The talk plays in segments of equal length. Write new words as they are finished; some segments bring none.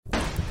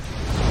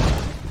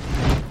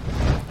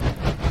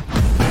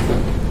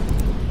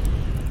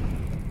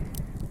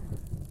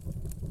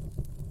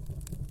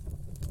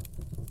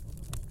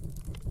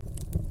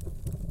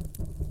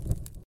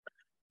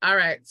All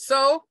right.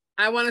 So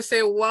I want to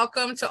say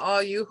welcome to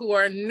all you who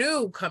are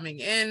new coming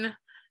in,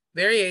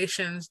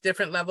 variations,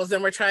 different levels.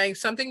 And we're trying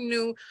something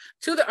new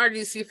to the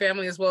RDC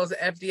family as well as the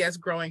FDS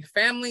growing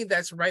family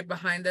that's right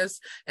behind us.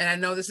 And I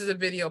know this is a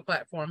video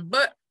platform,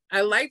 but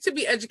I like to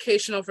be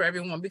educational for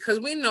everyone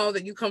because we know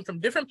that you come from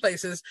different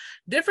places,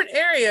 different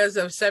areas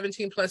of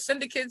 17 plus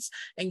syndicates,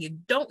 and you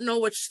don't know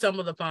what you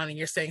stumbled upon. And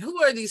you're saying,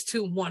 who are these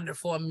two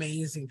wonderful,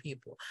 amazing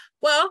people?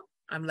 Well,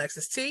 I'm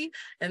Lexus T,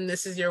 and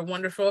this is your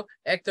wonderful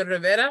Hector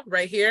Rivera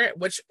right here,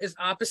 which is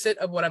opposite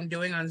of what I'm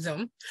doing on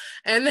Zoom.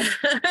 And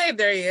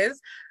there he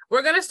is.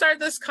 We're going to start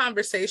this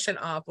conversation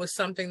off with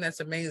something that's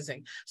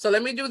amazing. So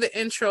let me do the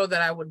intro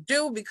that I would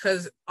do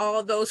because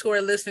all those who are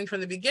listening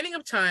from the beginning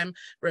of time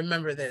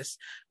remember this.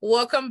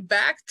 Welcome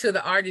back to the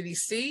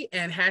RDDC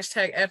and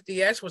hashtag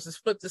FDS, which is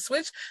Flip the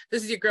Switch.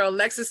 This is your girl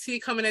Lexus T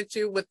coming at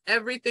you with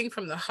everything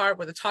from the heart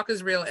where the talk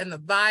is real and the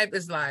vibe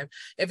is live.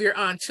 If you're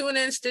on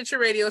TuneIn, Stitcher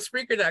Radio,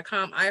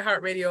 Spreaker.com,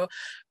 iHeartRadio,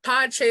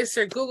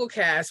 Podchaser, Google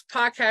Cast,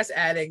 Podcast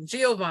Addict,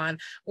 Giovanni,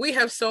 we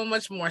have so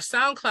much more.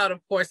 SoundCloud, of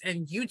course,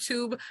 and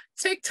YouTube,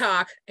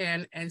 TikTok,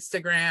 and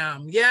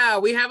Instagram. Yeah,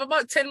 we have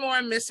about 10 more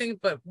I'm missing,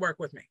 but work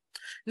with me.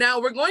 Now,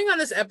 we're going on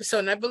this episode,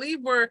 and I believe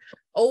we're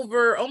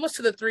over almost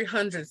to the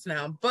 300s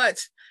now. But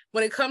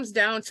when it comes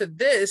down to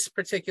this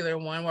particular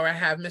one where I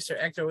have Mr.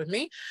 Hector with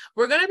me,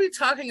 we're going to be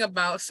talking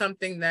about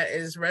something that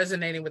is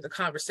resonating with the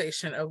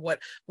conversation of what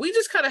we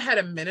just kind of had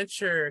a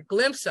miniature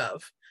glimpse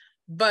of.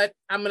 But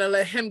I'm going to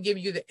let him give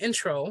you the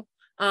intro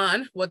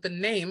on what the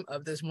name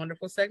of this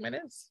wonderful segment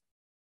is.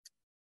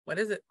 What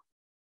is it?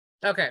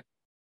 Okay.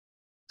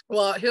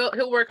 Well,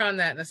 he'll work on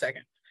that in a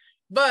second.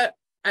 But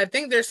I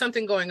think there's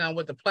something going on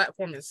with the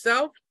platform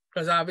itself,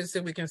 because obviously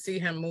we can see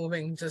him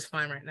moving just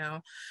fine right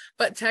now.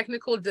 But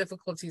technical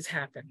difficulties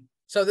happen.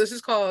 So this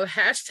is called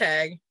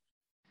hashtag,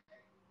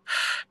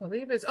 I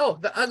believe it's,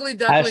 the Ugly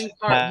Duckling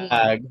Part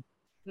 1.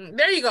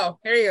 There you go.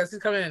 There he is. He's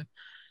coming in.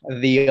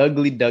 The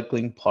Ugly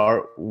Duckling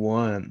Part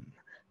 1.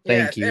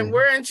 Thank you. And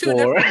we're in two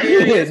different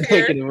areas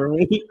here.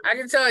 I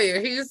can tell you,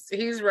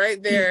 he's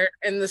right there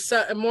in the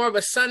sun, more of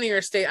a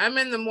sunnier state. I'm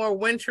in the more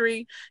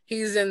wintry.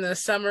 He's in the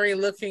summery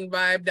looking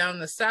vibe down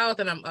the south,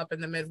 and I'm up in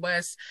the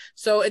Midwest.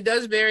 So it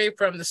does vary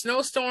from the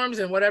snowstorms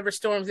and whatever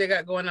storms they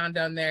got going on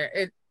down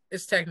there.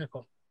 It's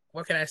technical.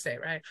 What can I say,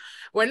 right?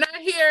 We're not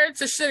here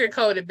to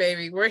sugarcoat it,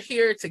 baby. We're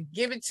here to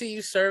give it to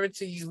you, serve it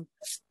to you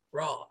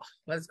raw.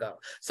 Let's go.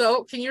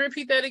 So can you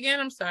repeat that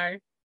again? I'm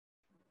sorry.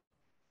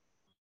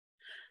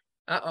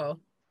 Uh-oh.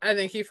 I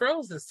think he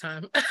froze this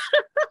time. And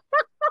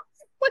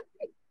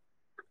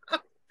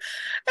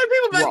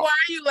people are like, why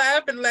are you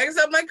laughing, Lex?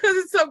 I'm like, because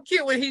it's so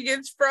cute when he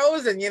gets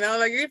frozen,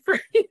 like he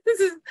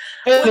freezes.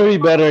 It'll be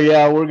better,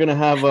 yeah. We're going to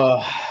have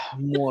a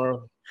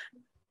more...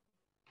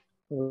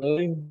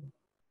 Really?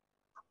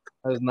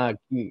 That's not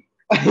cute.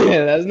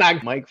 That's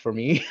not Mike for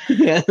me.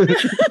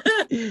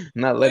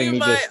 Not letting me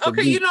just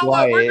okay, you know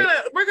quiet.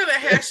 What? We're gonna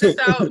hash this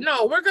out.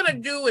 No, we're gonna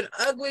do an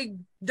Ugly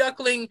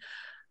Duckling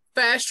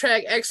fast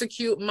track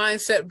execute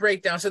mindset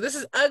breakdown. So this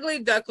is Ugly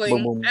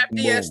Duckling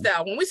FDS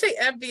style. When we say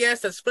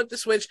FDS, that's flip the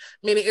switch,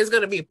 meaning it's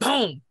gonna be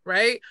boom,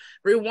 right?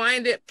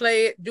 Rewind it,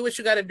 play it, do what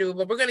you gotta do.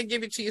 But we're gonna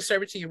give it to you,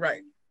 serve it to you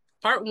right.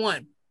 Part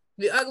 1,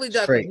 the Ugly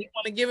Duckling. You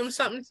want to give him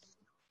something?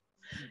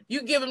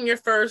 You give him your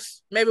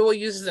first. Maybe we'll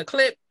use it as a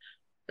clip.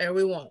 Maybe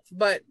we won't.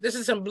 But this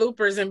is some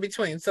bloopers in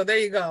between. So there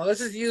you go. Let's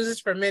just use this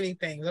for many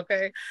things,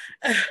 okay?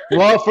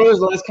 Well,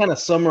 first let's kind of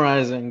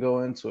summarize it and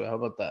go into it. How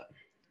about that?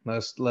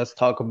 Let's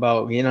talk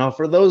about,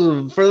 for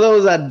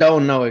those that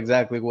don't know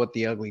exactly what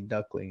the Ugly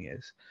Duckling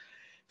is.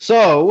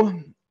 So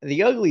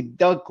the Ugly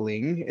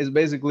Duckling is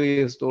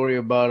basically a story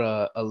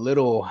about a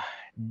little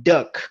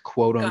duck,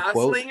 quote unquote.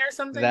 Gosling or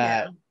something?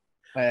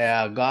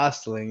 Yeah,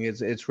 Gosling.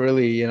 It's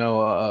really,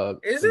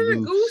 is it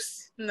a goose?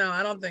 No,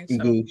 I don't think so.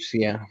 Goose,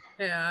 yeah.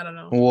 Yeah, I don't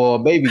know. Well,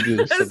 baby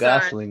goose, a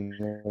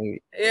Gosling.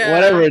 Yeah.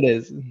 Whatever it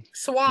is.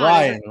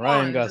 Swan.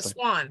 Ryan Gosling.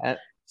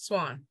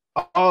 Swan.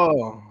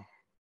 Oh.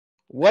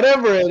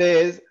 Whatever it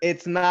is,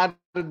 it's not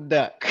a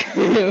duck.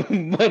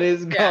 But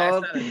it's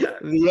called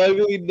the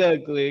Ugly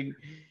Duckling.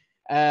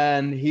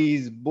 And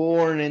he's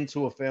born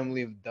into a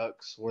family of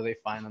ducks where they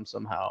find him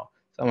somehow,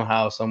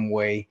 some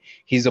way.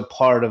 He's a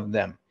part of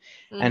them.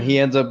 Mm-hmm. And he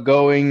ends up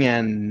going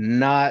and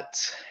not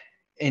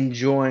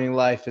enjoying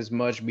life as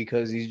much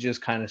because he's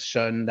just kind of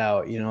shunned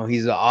out.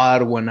 He's the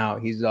odd one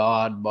out. He's the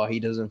oddball. He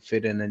doesn't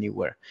fit in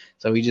anywhere.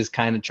 So he just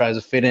kind of tries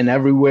to fit in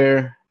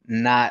everywhere,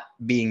 not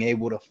being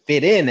able to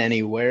fit in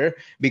anywhere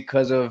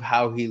because of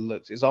how he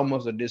looks. It's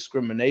almost a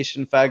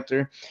discrimination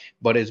factor,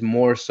 but it's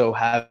more so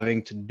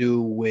having to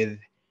do with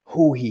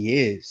who he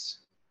is,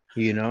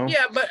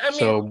 Yeah, but I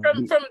mean,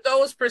 from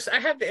those I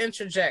have to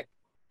interject,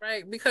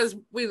 right? Because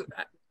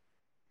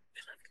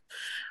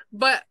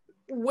but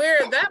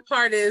where that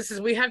part is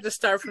we have to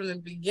start from the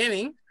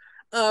beginning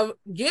of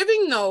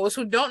giving those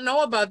who don't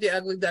know about the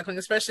Ugly Duckling,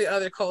 especially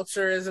other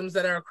culturisms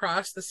that are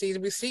across the seas.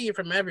 We see you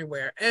from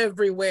everywhere.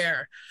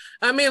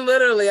 I mean,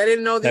 literally, I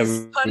didn't know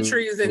these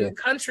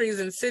countries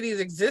and cities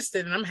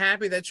existed, and I'm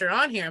happy that you're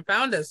on here and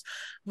found us.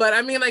 But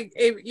I mean, like,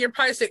 if you're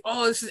probably saying,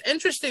 "Oh, this is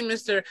interesting,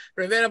 Mr.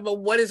 Rivera," but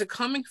what is it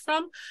coming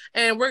from?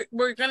 And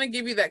we're gonna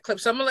give you that clip.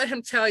 So I'm gonna let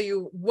him tell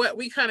you what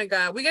we kind of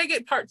got. We gotta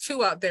get part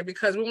 2 out there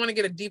because we want to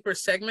get a deeper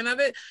segment of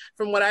it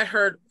from what I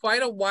heard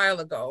quite a while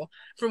ago,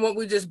 from what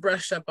we just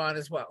brushed up on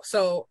as well.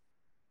 So,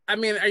 I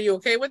mean, are you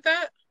okay with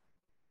that?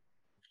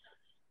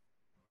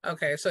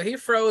 Okay, so he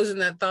froze in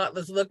that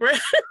thoughtless look, right?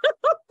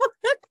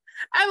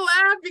 I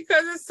laugh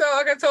because it's so,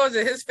 like I told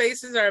you, his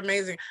faces are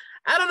amazing.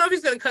 I don't know if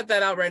he's gonna cut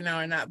that out right now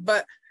or not,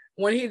 but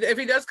if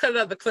he does cut it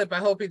out the clip, I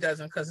hope he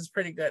doesn't because it's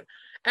pretty good.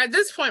 At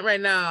this point right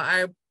now,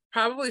 I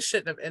probably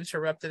shouldn't have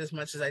interrupted as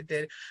much as I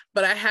did,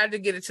 but I had to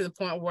get it to the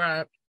point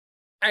where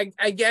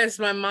I guess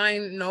my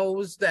mind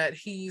knows that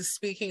he's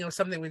speaking of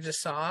something we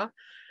just saw.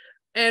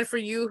 And for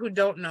you who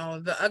don't know,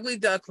 the ugly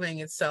duckling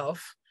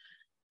itself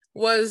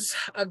was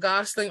a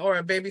gosling or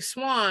a baby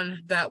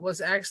swan that was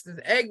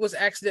the egg was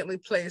accidentally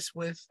placed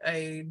with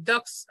a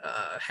duck's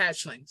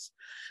hatchlings.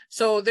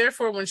 So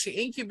therefore, when she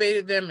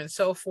incubated them and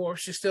so forth,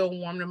 she still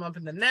warmed them up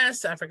in the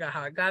nest. I forgot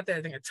how it got there.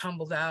 I think it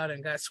tumbled out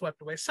and got swept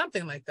away,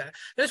 something like that.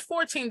 There's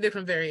 14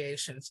 different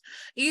variations.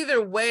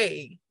 Either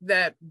way,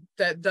 that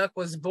duck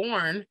was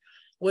born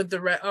with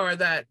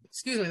the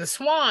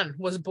swan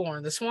was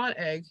born. The swan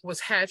egg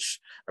was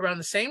hatched around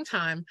the same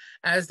time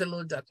as the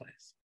little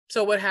ducklings.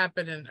 So what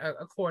happened in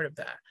accord of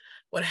that?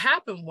 What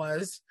happened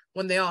was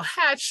when they all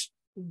hatched,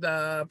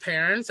 the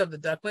parents of the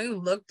duckling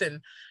looked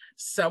and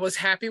so was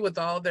happy with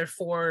all their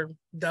 4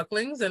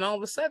 ducklings, and all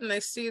of a sudden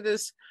they see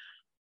this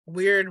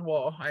weird,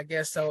 well, I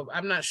guess so.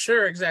 I'm not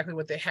sure exactly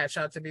what they hatch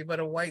out to be, but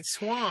a white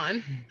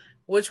swan,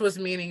 which was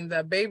meaning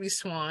the baby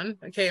swan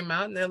came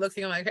out, and they're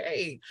looking like,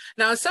 hey.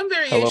 Now, some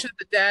variations,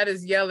 the dad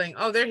is yelling,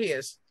 oh, there he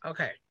is.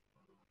 Okay.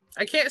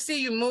 I can't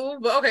see you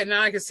move, but okay,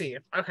 now I can see you.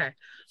 Okay.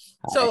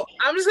 So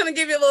I'm just gonna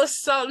give you a little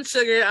salt and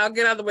sugar. I'll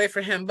get out of the way for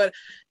him. But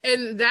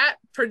in that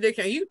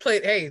predicament, you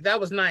played. Hey,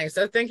 that was nice.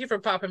 Thank you for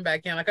popping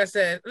back in. Like I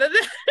said, no,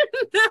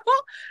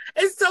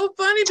 it's so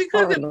funny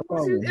because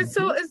it's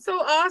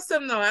so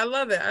awesome. Though I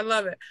love it. I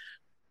love it.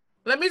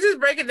 Let me just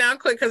break it down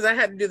quick because I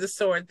had to do the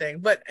sword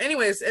thing. But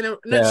anyways, in a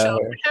nutshell,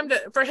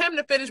 for him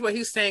to finish what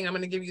he's saying, I'm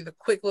going to give you the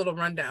quick little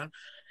rundown.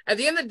 At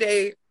the end of the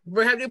day,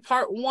 we're having to do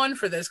part 1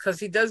 for this because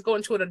he does go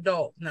into an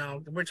adult.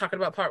 Now we're talking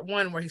about part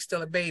 1 where he's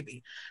still a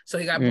baby. So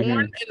he got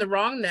born in the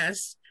wrong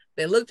nest.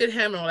 They looked at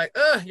him and were like,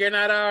 "Ugh, you're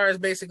not ours."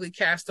 Basically,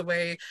 cast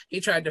away. He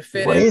tried to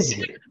fit in. What is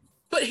it?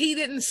 But he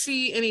didn't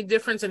see any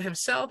difference in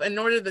himself, and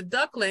nor did the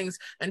ducklings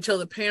until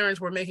the parents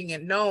were making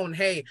it known,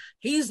 hey,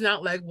 he's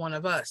not like one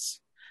of us.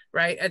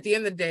 Right? At the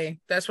end of the day,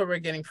 that's where we're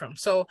getting from.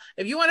 So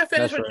if you want to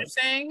finish what you're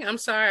saying, I'm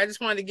sorry. I just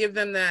wanted to give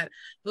them that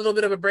little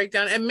bit of a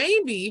breakdown. And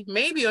maybe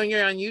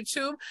on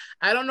YouTube,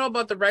 I don't know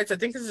about the rights. I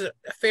think this is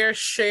a Fair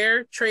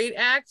Share Trade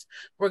Act.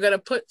 We're going to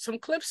put some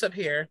clips up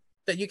here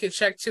that you can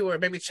check to, or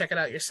maybe check it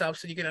out yourself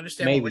so you can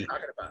understand what we're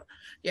talking about.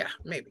 Yeah,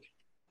 maybe.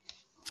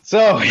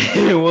 So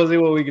we'll see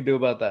what we can do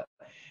about that.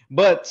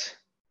 But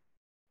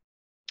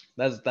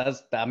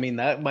I mean,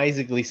 that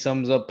basically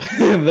sums up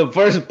the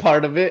first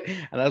part of it,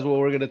 and that's what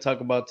we're going to talk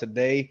about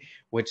today,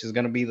 which is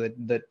going to be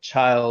the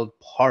child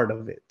part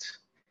of it.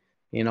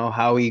 You know,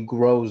 how he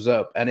grows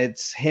up, and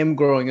it's him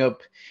growing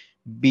up,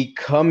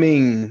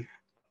 becoming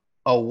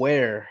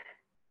aware,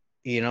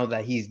 you know,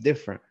 that he's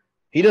different.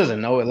 He doesn't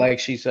know it, like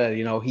she said.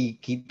 You know, he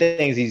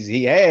thinks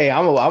hey,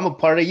 I'm a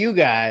part of you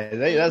guys.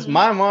 Hey, that's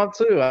my mom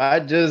too. I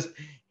just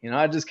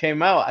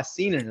came out. I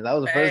seen her. That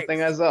was the first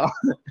thing I saw.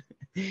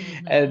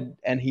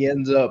 And he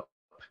ends up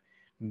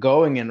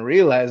going and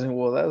realizing,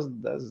 well,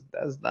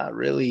 that's not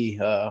really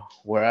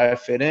where I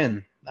fit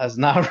in. That's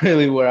not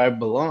really where I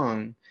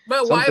belong.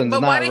 But why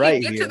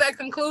did he get to that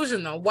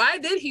conclusion though? Why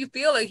did he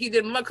feel like he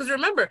didn't love? Because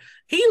remember,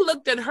 he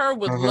looked at her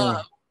with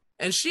love,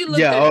 and she looked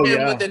at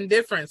him with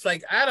indifference.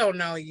 Like, I don't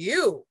know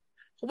you.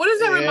 What does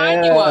that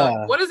remind you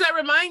of? What does that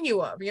remind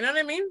you of? You know what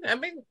I mean? I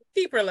mean,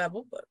 deeper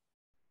level, but.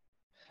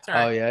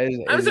 Sorry.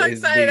 I'm so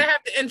excited. I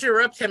have to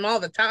interrupt him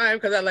all the time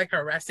because I like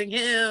harassing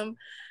him.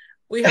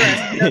 We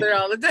harass each other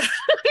all the time.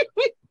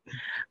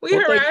 we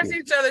harass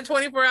each other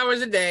 24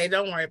 hours a day.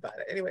 Don't worry about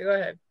it. Anyway, go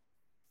ahead.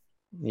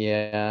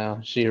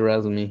 Yeah, she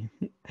harasses me.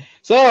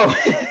 So,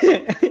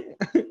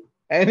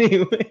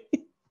 anyway,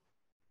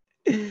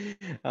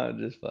 I'm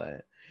just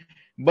playing.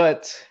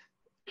 But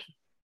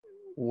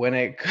when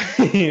it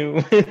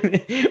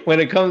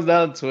comes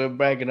down to it,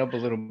 backing up a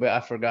little bit, I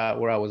forgot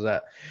where I was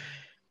at.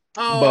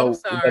 Oh, but I'm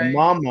sorry. The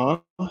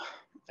mama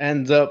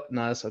ends up,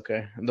 no, it's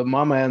okay. The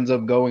mama ends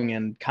up going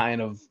and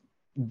kind of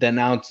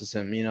denounces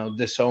him, you know,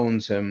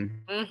 disowns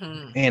him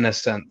in a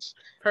sense.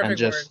 Perfect and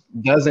just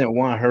doesn't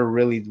want her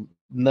really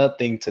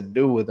nothing to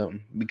do with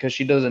him because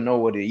she doesn't know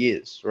what he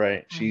is,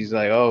 right? She's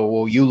like, oh,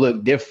 well, you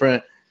look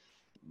different.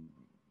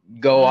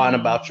 Go on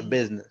about your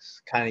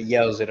business. Kind of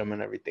yells at him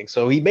and everything.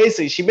 So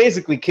she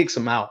basically kicks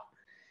him out.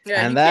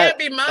 Yeah, and you can't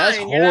be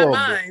mine. You're not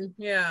mine.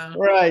 Yeah.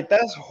 Right.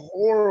 That's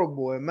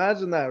horrible.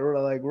 Imagine that.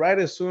 Like right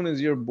as soon as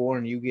you're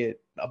born, you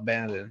get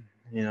abandoned.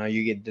 You know,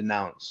 you get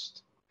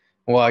denounced.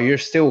 Well, you're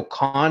still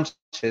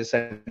conscious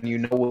and you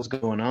know what's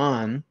going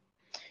on,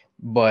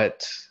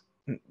 but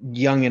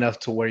young enough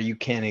to where you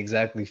can't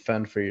exactly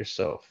fend for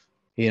yourself.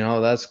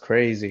 That's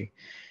crazy.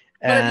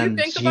 But if you And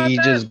think about he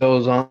that, just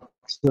goes on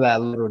to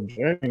that little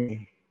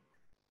journey.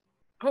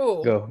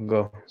 who?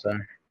 Go. Sorry.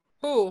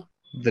 Who?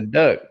 The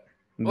duck.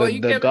 Well,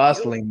 The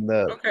Gosling,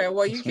 okay.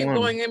 Well, the you keep swan.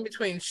 going in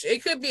between.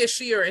 It could be a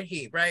she or a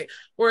he, right?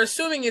 We're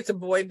assuming it's a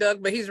boy duck,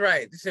 but he's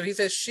right. So he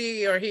says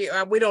she or he.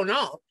 We don't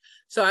know.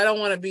 So I don't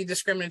want to be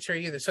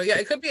discriminatory either. So yeah,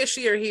 it could be a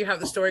she or he. How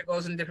the story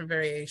goes in different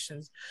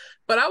variations.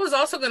 But I was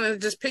also gonna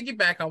just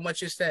piggyback on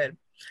what you said,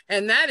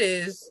 and that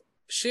is,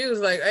 she was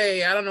like,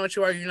 "Hey, I don't know what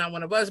you are. You're not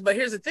one of us." But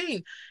here's the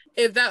thing: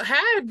 if that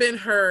had been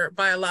her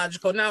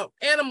biological, now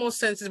animal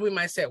senses, we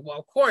might say, well,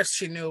 of course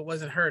she knew it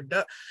wasn't her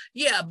duck.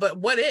 Yeah, but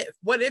what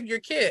if your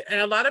kid,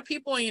 and a lot of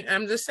people,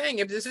 I'm just saying,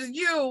 if this is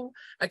you,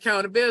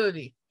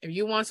 accountability. If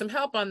you want some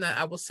help on that,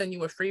 I will send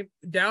you a free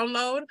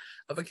download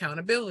of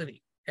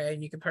accountability. Okay,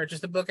 and you can purchase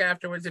the book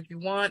afterwards if you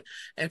want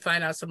and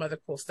find out some other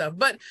cool stuff.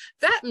 But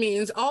that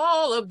means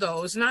all of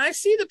those. Now, I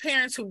see the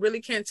parents who really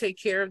can't take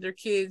care of their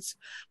kids,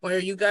 where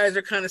you guys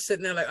are kind of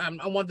sitting there like,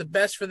 I want the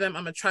best for them.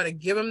 I'm going to try to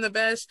give them the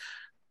best.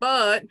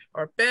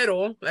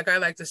 Pero, like I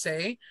like to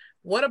say,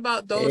 what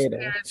about those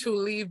parents who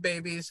leave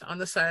babies on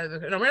the side of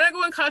the... No, we're not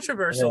going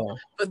controversial,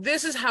 but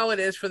this is how it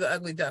is for the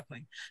ugly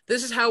duckling.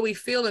 This is how we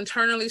feel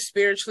internally,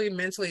 spiritually,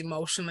 mentally,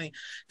 emotionally.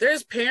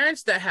 There's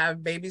parents that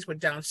have babies with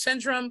Down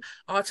syndrome,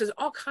 autism,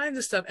 all kinds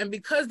of stuff. And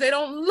because they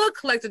don't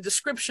look like the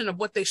description of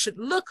what they should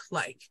look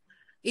like,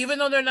 even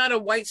though they're not a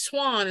white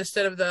swan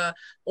instead of the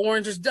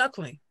orange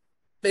duckling,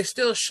 they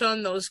still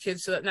shun those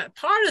kids, so that not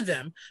part of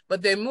them,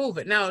 but they move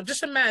it. Now,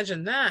 just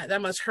imagine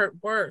that must hurt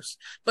worse.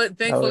 But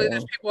thankfully,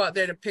 there's people out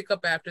there to pick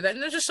up after that.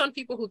 And there's just some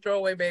people who throw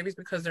away babies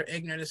because they're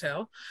ignorant as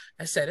hell.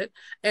 I said it.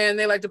 And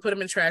they like to put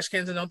them in trash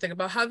cans and don't think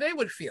about how they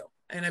would feel.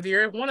 And if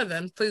you're one of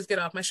them, please get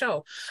off my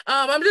show.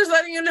 I'm just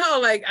letting you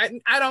know, like,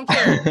 I don't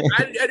care.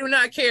 I do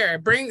not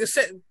care.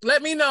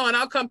 Let me know and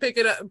I'll come pick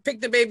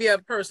the baby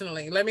up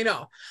personally. Let me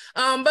know.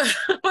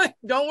 But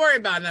don't worry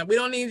about it. We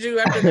don't need you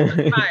after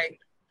the fight.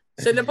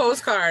 Send a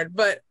postcard,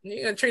 but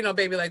you're gonna treat no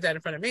baby like that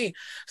in front of me.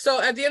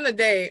 So at the end of the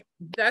day,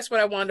 that's what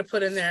I wanted to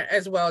put in there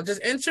as well. Just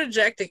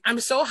interjecting.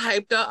 I'm so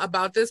hyped up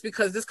about this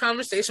because this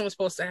conversation was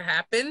supposed to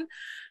happen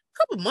a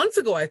couple months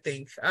ago, I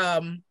think.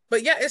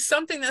 But yeah, it's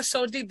something that's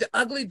so deep. The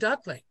ugly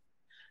duckling.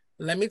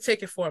 Let me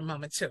take it for a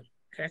moment too.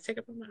 Can I take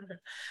it for a moment?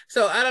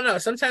 So I don't know.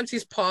 Sometimes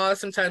he's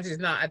paused, sometimes he's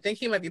not. I think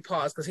he might be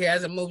paused because he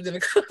hasn't moved in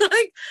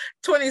like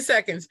 20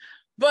 seconds.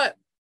 But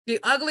the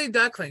ugly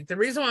duckling. The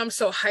reason why I'm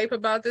so hype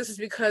about this is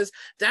because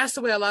that's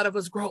the way a lot of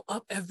us grow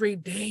up every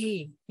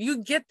day.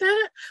 You get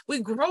that? We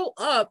grow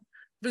up.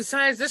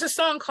 Besides, there's a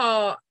song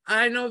called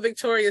I Know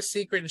Victoria's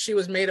Secret, and she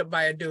was made up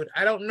by a dude.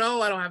 I don't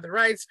know. I don't have the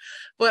rights,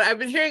 but I've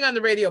been hearing on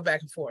the radio back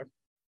and forth.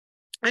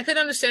 I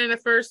couldn't understand it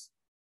at first.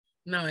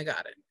 Now I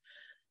got it.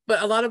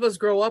 But a lot of us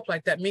grow up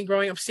like that. Me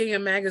growing up, seeing a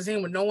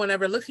magazine with no one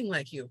ever looking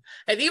like you.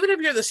 And even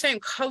if you're the same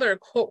color,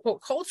 quote,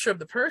 quote, culture of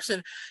the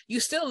person, you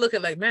still look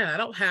at like, man, I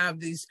don't have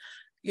these,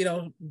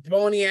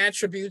 bony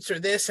attributes or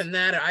this and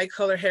that, or eye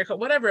color, haircut,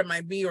 whatever it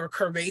might be, or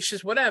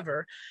curvaceous,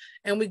 whatever.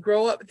 And we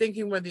grow up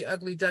thinking we're the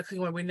ugly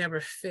duckling where we never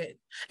fit.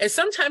 And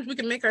sometimes we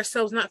can make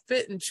ourselves not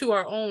fit into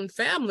our own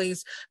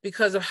families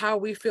because of how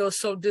we feel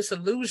so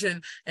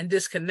disillusioned and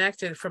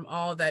disconnected from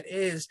all that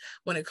is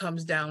when it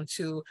comes down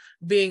to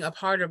being a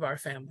part of our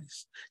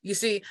families. You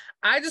see,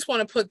 I just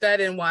want to put that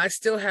in while I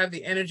still have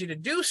the energy to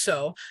do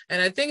so.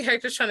 And I think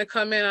Hector's trying to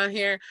come in on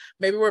here.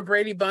 Maybe we're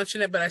Brady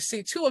bunching it, but I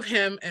see two of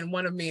him and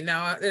one of me.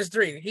 Now there's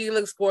three. He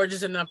looks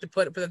gorgeous enough to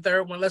put it for the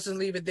third one. Let's just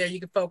leave it there.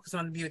 You can focus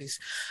on the beauties.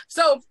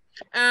 So,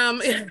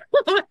 can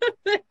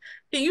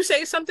you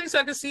say something so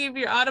I can see if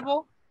you're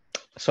audible?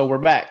 So we're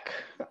back.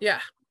 Yeah,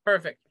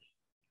 perfect.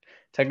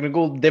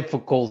 Technical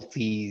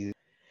difficulties.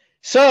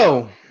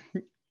 So,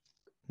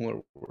 where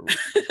were we?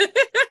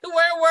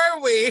 Where were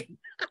we?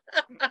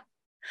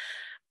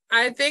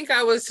 I think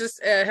I was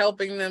just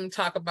helping them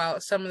talk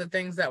about some of the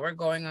things that were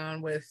going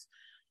on with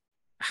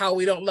how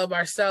we don't love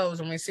ourselves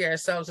when we see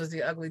ourselves as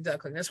the ugly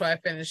duckling. That's why I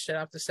finished it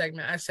off the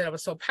segment. I said I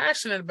was so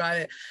passionate about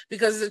it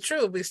because it's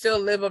true. We still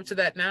live up to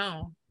that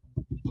now.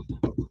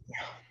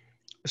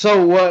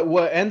 So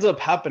what ends up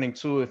happening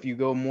too, if you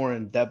go more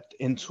in depth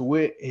into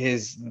it,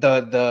 is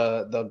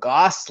the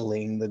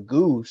gosling, the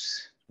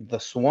goose, the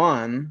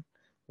swan,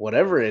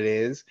 whatever it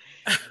is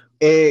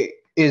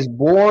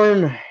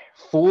born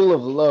full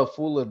of love,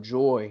 full of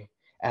joy,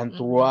 and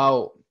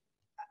throughout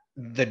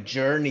the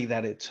journey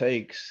that it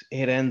takes,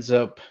 it ends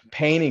up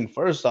painting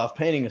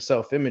a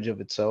self-image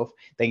of itself,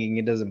 thinking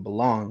it doesn't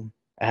belong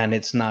and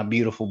it's not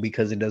beautiful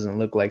because it doesn't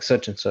look like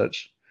such and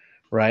such,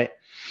 right?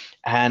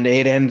 And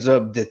it ends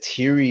up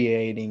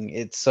deteriorating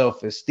its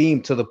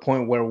self-esteem to the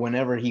point where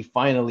whenever he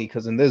finally,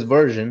 because in this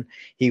version,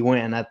 he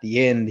went and at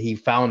the end, he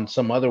found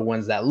some other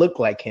ones that looked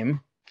like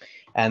him,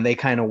 and they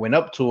kind of went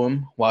up to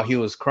him while he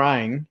was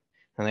crying,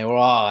 and they were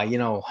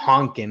all,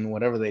 honking,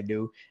 whatever they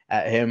do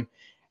at him.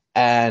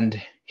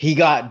 And he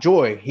got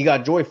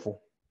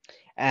joyful.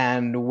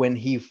 And when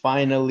he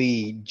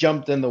finally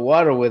jumped in the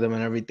water with him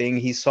and everything,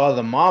 he saw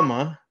the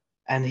mama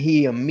and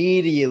he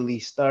immediately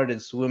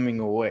started swimming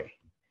away.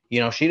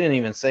 She didn't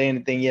even say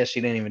anything yet. She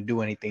didn't even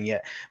do anything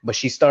yet. But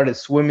she started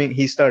swimming.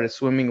 He started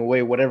swimming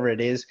away, whatever it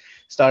is,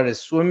 started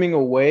swimming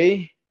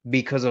away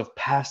because of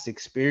past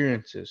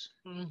experiences.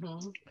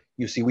 Mm-hmm.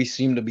 You see, we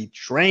seem to be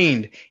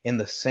trained in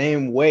the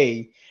same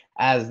way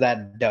as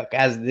that duck,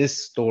 as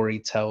this story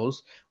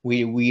tells.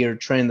 We are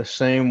trained the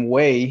same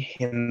way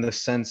in the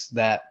sense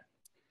that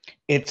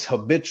it's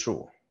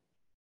habitual.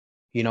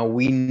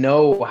 We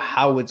know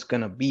how it's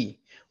going to be.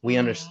 We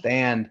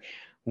understand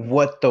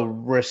what the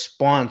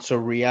response or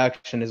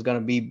reaction is going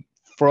to be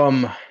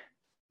from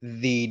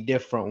the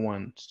different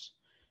ones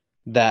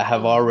that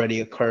have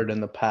already occurred in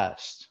the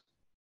past.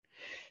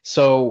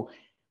 So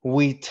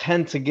we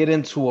tend to get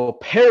into a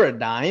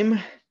paradigm,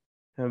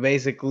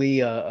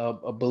 basically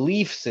a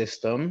belief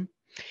system,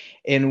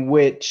 in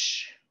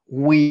which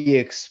we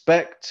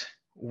expect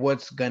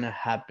what's going to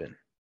happen.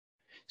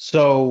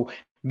 So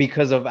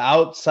because of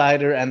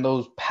outsider and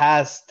those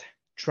past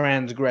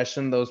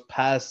transgression, those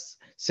past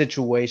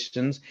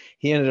situations,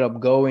 he ended up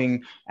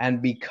going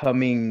and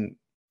becoming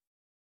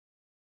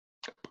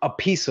a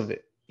piece of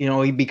it.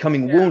 He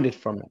becoming wounded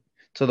from it,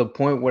 to the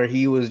point where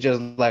he was just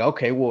like,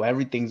 okay, well,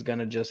 everything's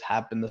gonna just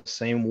happen the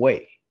same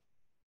way.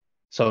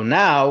 So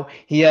now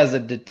he has a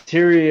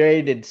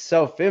deteriorated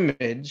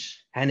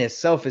self-image, and his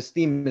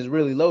self-esteem is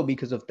really low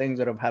because of things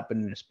that have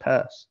happened in his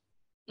past.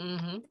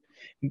 Mm-hmm.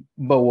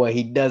 But what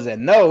he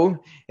doesn't know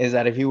is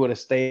that if he would have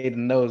stayed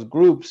in those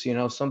groups,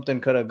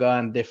 something could have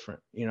gone different.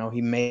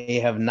 He may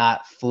have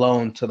not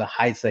flown to the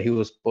heights that he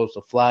was supposed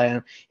to fly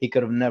in. He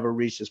could have never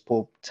reached his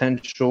full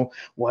potential,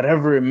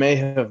 whatever it may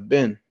have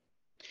been.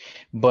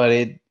 But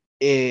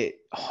it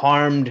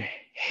harmed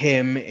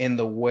him in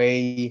the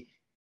way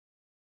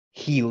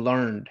he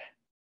learned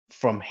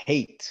from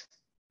hate.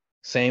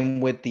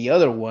 Same with the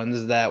other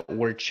ones that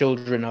were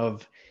children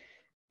of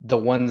the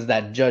ones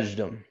that judged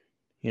them.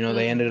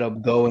 They ended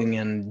up going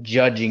and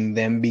judging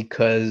them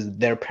because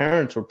their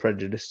parents were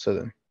prejudiced to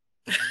them.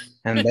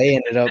 And they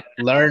ended up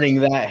learning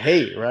that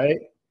hate,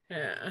 right?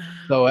 Yeah.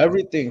 So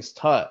everything's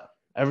taught.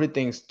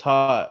 Everything's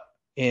taught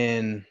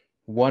in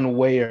one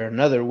way or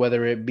another,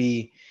 whether it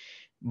be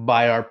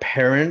by our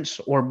parents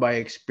or by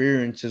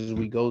experiences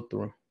we go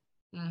through.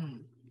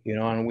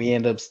 And we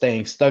end up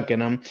staying stuck in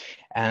them.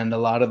 And a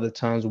lot of the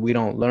times we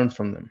don't learn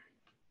from them.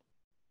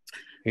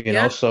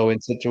 So in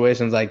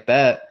situations like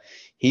that,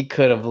 he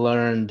could have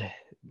learned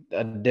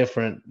a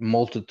different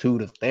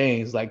multitude of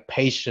things, like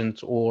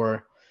patience,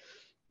 or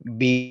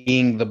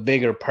being the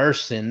bigger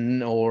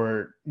person,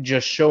 or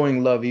just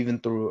showing love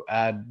even through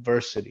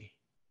adversity.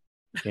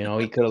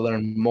 He could have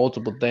learned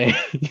multiple things.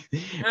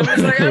 I'm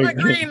just like, I'm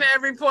agreeing to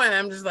every point.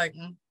 I'm just like,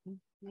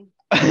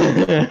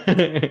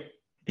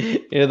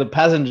 You're the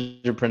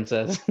passenger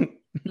princess.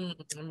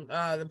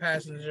 The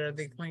passenger,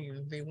 the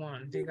queen, the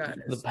one, the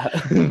goddess.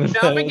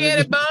 Don't forget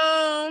it,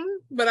 boom.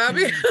 But I'll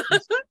be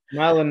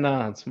smiling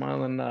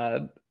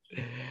nod.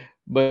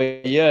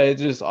 But yeah,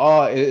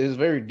 it's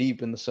very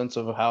deep in the sense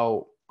of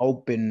how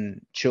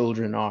open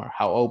children are,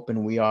 how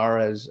open we are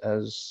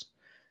as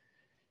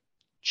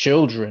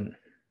children,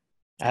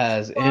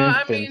 as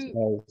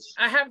infants.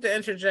 I have to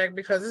interject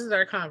because this is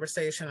our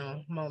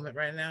conversational moment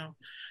right now.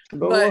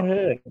 Go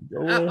ahead.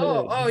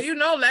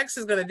 Lex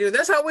is gonna do.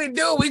 That's how we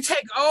do. We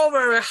take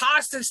over, a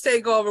hostage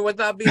takeover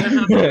without being a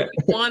hostage.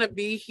 You want to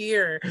be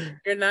here.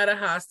 You're not a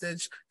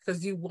hostage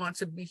because you want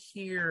to be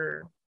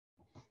here.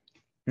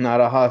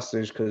 Not a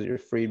hostage because you're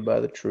freed by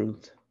the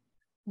truth.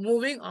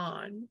 Moving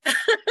on.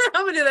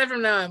 I'm gonna do that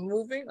from now on.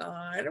 Moving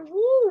on.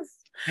 Woo.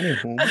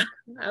 That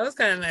was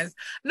kind of nice.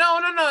 No.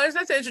 It's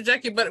not to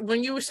interject you, but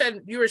when you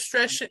said you were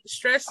stretching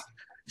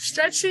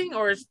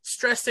or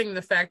stressing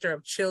the factor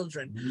of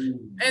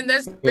children, and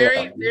that's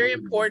very, very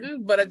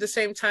important. But at the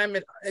same time,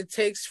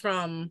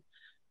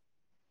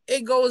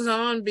 it goes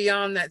on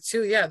beyond that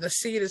too. Yeah, the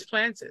seed is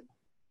planted.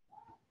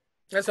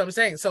 That's what I'm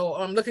saying. So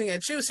I'm looking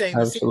at you saying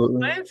the seed is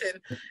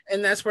planted,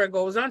 and that's where it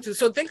goes on to.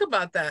 So think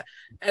about that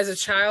as a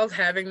child,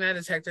 having that,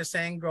 as Hector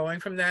saying,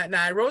 growing from that.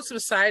 Now I wrote some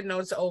side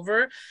notes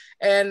over,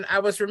 and I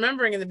was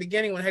remembering in the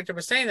beginning when Hector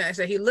was saying that, I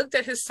said he looked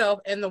at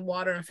himself in the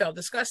water and felt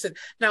disgusted.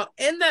 Now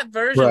in that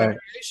version of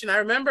creation, I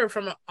remember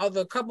from all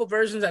the couple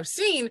versions I've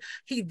seen,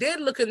 he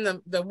did look in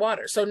the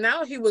water. So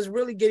now he was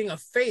really getting a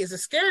phase. It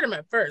scared him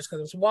at first because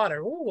it was water.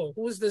 Ooh,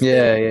 who's this?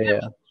 Yeah.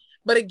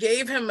 But it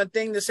gave him a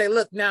thing to say,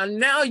 look,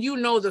 now you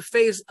know the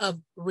phase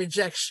of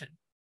rejection.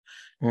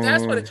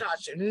 That's what it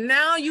taught you.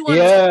 Now you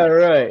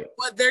understand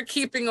what they're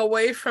keeping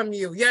away from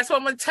you. Yes, so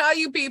I'm going to tell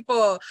you,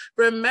 people,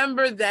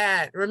 remember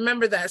that.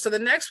 So the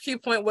next key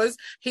point was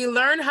he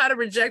learned how to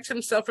reject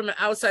himself from an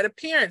outside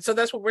appearance. So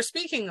that's what we're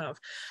speaking of.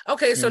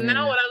 Okay, so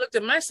now when I looked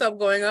at myself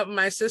growing up,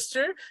 my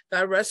sister,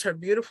 God rest her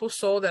beautiful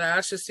soul, that I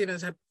actually seen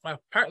as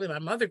partly my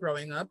mother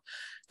growing up,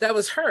 that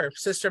was her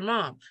sister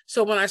mom.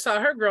 So when I saw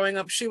her growing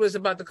up, she was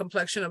about the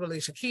complexion of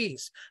Alicia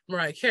Keys,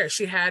 Mariah Carey.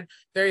 She had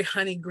very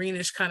honey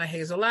greenish kind of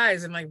hazel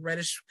eyes and like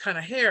reddish kind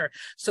of hair.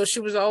 So she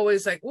was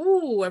always like,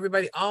 ooh,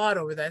 everybody awed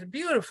over that.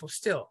 Beautiful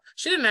still.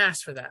 She didn't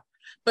ask for that.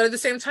 But at the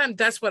same time,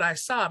 that's what I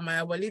saw. My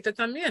abuelita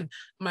también,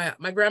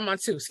 my grandma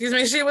too. Excuse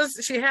me.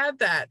 She had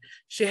that.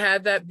 She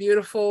had that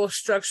beautiful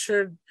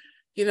structured,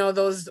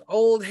 those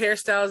old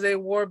hairstyles they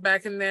wore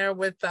back in there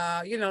with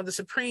the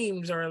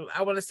Supremes, or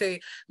I want to say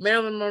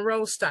Marilyn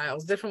Monroe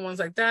styles, different ones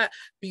like that.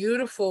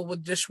 Beautiful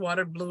with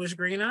dishwater bluish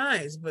green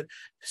eyes, but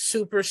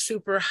super,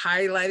 super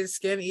highlighted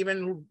skin,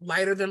 even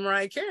lighter than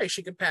Mariah Carey.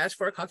 She could pass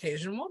for a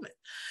Caucasian woman.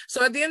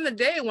 So at the end of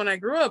the day, when I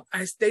grew up,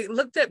 they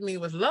looked at me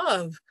with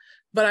love,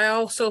 but I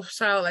also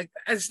saw like,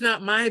 it's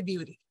not my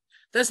beauty.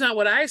 That's not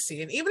what I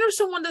see. And even if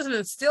someone doesn't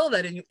instill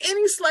that in you,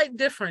 any slight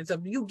difference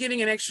of you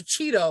getting an extra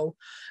Cheeto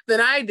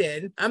than I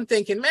did, I'm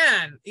thinking,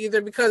 man,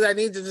 either because I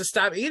need to just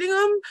stop eating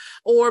them,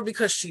 or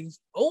because she's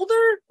older,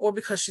 or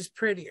because she's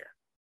prettier.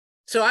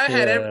 So I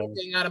had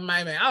everything out of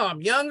my mind. Oh,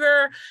 I'm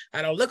younger.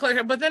 I don't look like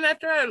her. But then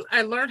after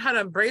I learned how to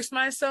embrace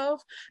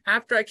myself,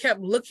 after I kept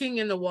looking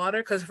in the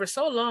water, because for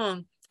so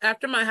long,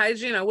 after my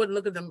hygiene, I wouldn't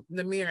look at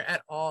the mirror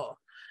at all.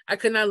 I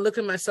could not look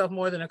at myself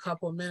more than a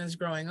couple of minutes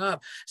growing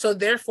up. So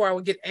therefore, I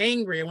would get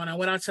angry. When I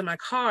went out to my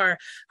car,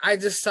 I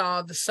just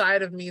saw the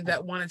side of me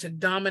that wanted to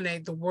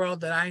dominate the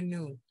world that I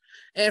knew.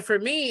 And for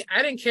me,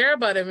 I didn't care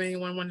about if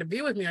anyone wanted to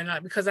be with me or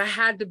not, because I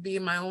had to be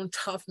my own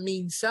tough,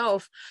 mean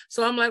self.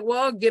 So I'm like,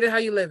 well, get it how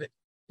you live it,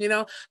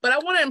 But I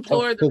want to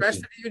implore the rest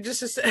of you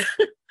just to say,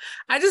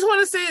 I just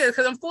want to say this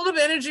because I'm full of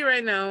energy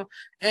right now.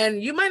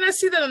 And you might not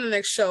see that on the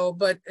next show,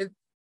 but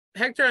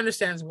Hector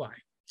understands why.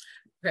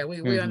 Okay,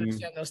 we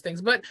understand those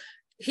things. But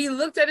he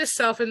looked at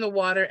himself in the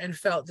water and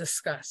felt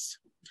disgust.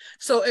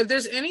 So if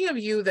there's any of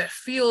you that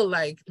feel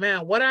like,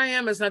 man, what I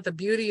am is not the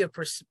beauty of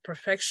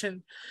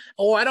perfection,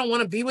 or I don't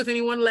want to be with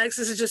anyone, Lex,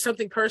 this is just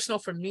something personal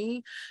for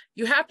me,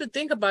 you have to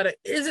think about it.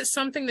 Is it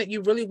something that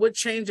you really would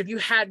change if you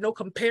had no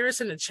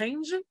comparison to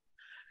change it?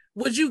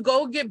 Would you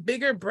go get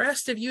bigger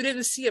breasts if you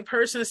didn't see a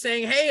person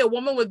saying, hey, a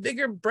woman with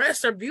bigger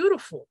breasts are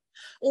beautiful?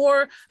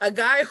 Or a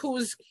guy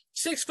who's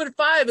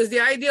 6'5" is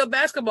the ideal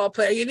basketball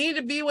player. You need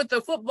to be with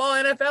the football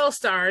NFL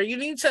star. You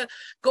need to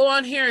go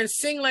on here and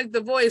sing like The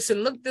Voice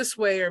and look this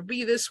way or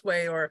be this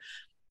way. Or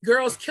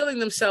girls killing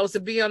themselves to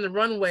be on the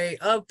runway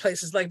of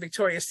places like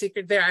Victoria's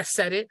Secret. There, I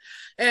said it.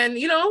 And,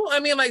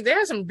 they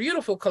have some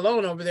beautiful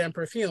cologne over there and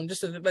perfume,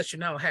 just to let you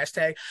know,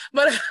 hashtag.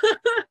 But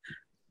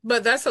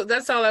but that's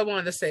all I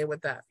wanted to say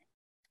with that.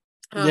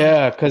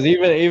 Yeah, because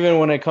even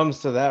when it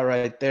comes to that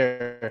right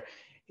there,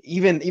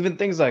 even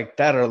things like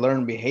that are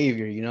learned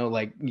behavior.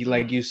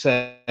 Like you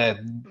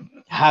said,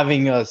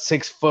 having a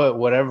 6 foot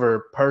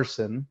whatever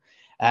person,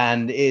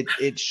 and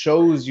it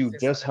shows you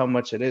just how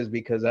much it is,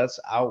 because that's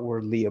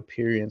outwardly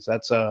appearance.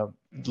 That's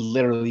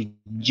literally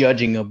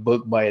judging a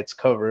book by its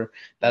cover.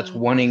 That's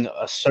wanting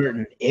a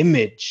certain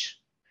image.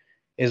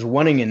 Is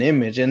wanting an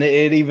image, and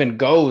it even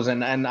goes,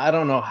 and I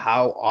don't know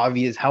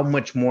how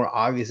much more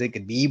obvious it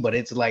could be, but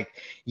it's like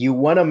you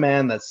want a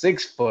man that's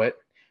 6 foot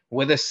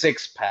with a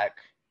 6-pack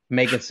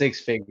making 6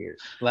 figures,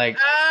 like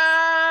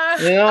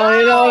you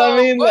know what I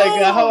mean? Boom.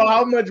 Like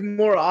how much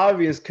more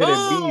obvious could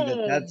it be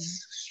that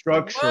that's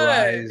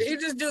structurized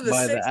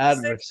by the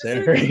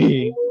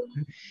adversary?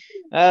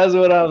 That's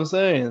what I'm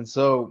saying.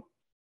 So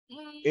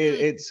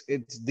it's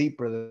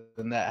deeper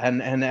than that,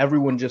 and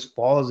everyone just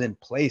falls in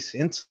place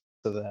into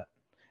that.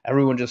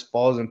 Everyone just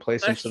falls in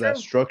place into that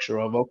structure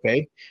of,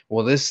 okay,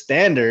 well, this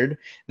standard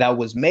that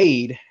was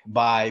made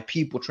by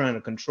people trying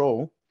to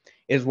control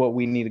is what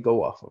we need to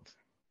go off of.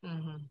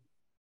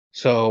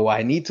 So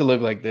I need to look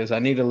like this. I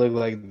need to look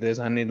like this.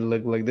 I need to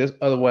look like this.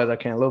 Otherwise, I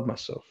can't love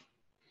myself.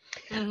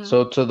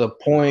 So to the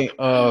point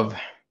of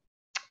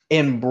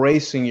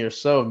embracing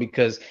yourself,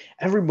 because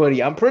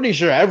I'm pretty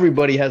sure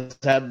everybody has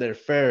had their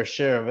fair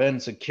share of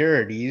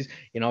insecurities.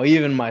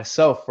 Even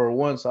myself, for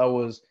once, I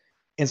was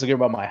insecure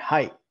about my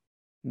height.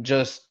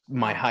 Just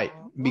my height,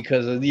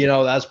 because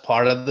that's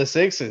part of the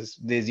sixes,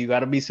 is you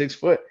got to be 6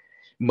 foot.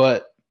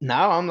 But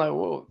now I'm like,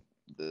 well,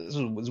 this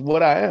is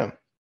what I am.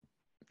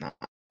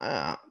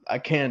 I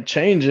can't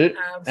change it.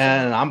 Absolutely.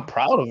 And I'm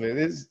proud of it.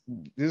 This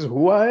is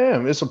who I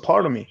am. It's a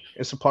part of me.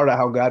 It's a part of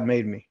how God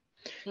made me.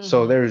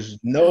 So there's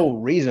no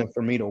reason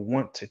for me to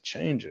want to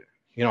change it.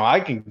 I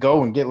can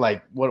go and get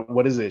like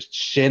what is it,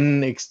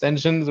 shin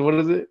extensions? What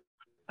is it?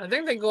 I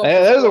think they go up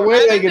there's a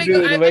way they can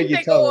do it to make you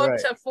tell, right?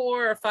 To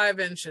 4 or 5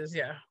 inches,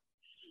 yeah.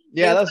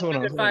 Yeah, that's what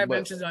I'm saying. 5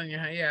 inches on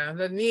your head, yeah.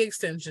 The knee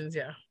extensions,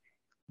 yeah.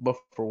 But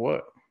for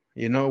what?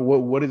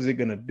 What is it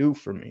gonna do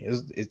for me?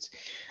 It's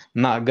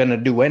not gonna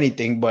do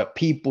anything. But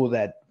people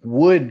that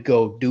would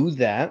go do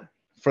that,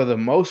 for the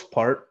most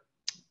part,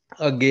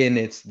 again,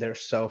 it's their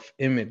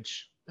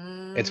self-image.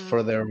 It's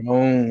for their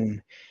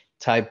own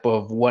type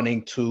of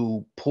wanting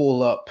to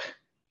pull up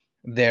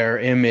their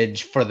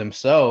image for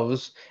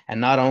themselves, and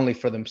not only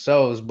for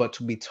themselves, but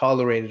to be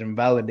tolerated and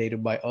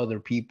validated by other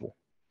people.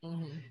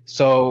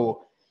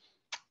 So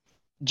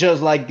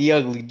just like the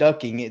ugly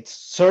duckling, it's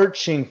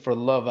searching for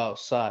love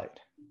outside.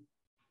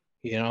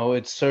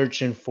 It's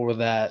searching for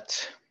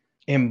that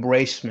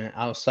embracement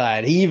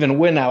outside. He even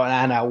went out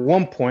and at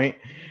one point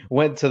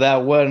went to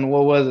that one,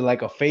 what was it,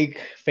 like a fake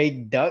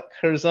duck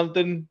or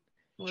something?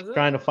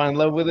 Trying to find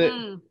love with it.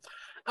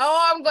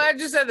 Oh, I'm glad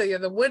you said that. Yeah,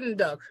 the wooden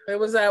duck. It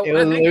was that. It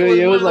I was think it was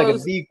it one was of like a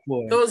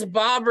decoy. those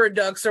bobber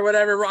ducks or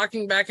whatever,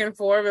 rocking back and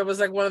forth. It was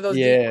like one of those.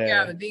 Yeah,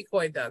 Yeah. the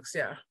decoy ducks.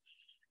 Yeah.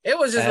 It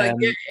was just like,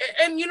 And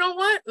and you know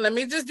what? Let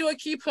me just do a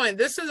key point.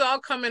 This is all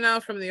coming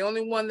out from the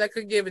only one that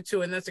could give it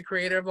to, and that's the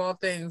creator of all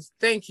things.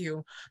 Thank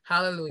you.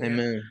 Hallelujah.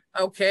 amen.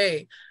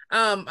 Okay.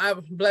 I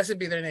blessed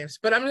be their names.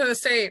 But I'm gonna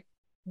say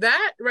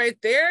that right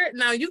there.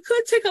 Now you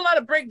could take a lot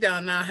of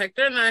breakdown now.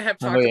 Hector and I have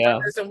Oh talked about yeah.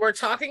 this, and we're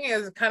talking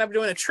as kind of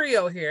doing a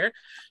trio here.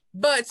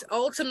 But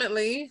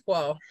ultimately,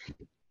 well,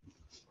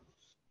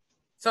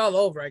 it's all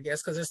over, I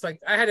guess, because it's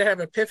like I had to have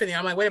an epiphany.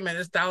 I'm like, wait a minute,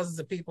 there's thousands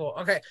of people.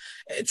 Okay,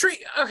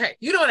 okay,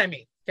 you know what I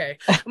mean. Okay,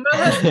 but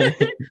I looked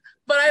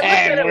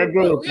at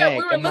it. Yeah,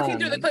 we were looking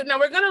through the clip. Now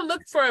we're gonna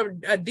look for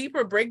a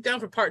deeper breakdown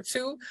for part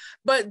 2.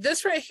 But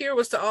this right here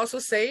was to also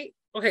say,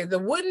 okay, the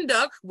wooden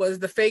duck was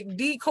the fake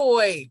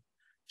decoy.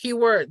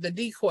 Keyword, the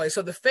decoy.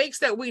 So the fakes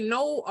that we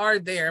know are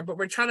there, but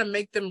we're trying to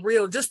make them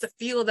real just to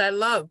feel that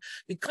love.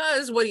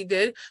 Because what he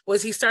did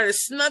was he started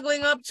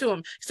snuggling up to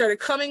him, started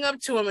coming up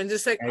to him and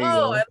just like,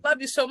 oh, I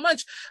love you so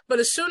much. But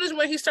as soon as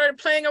when he started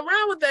playing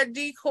around with that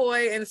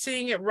decoy and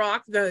seeing it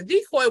rock, the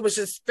decoy was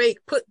just fake,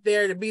 put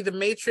there to be the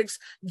matrix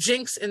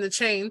jinx in the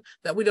chain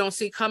that we don't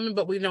see coming,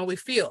 but we know we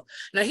feel.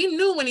 Now he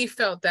knew when he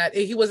felt that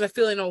he wasn't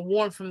feeling no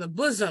warmth from the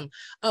bosom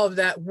of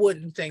that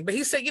wooden thing. But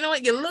he said, you know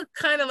what, you look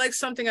kind of like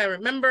something I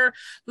remember.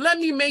 Let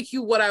me make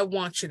you what I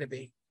want you to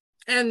be.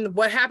 And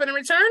what happened in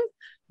return?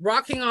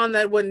 Rocking on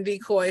that wooden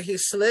decoy, he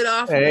slid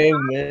off.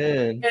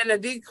 Amen. And the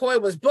decoy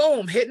was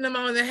boom, hitting him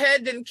on the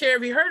head, didn't care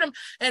if he hurt him.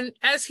 And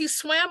as he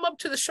swam up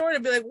to the shore to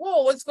be like,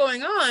 whoa, what's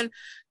going on?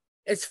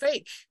 It's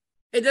fake.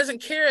 It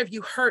doesn't care if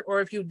you hurt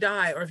or if you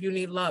die or if you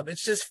need love.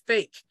 It's just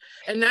fake.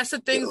 And that's the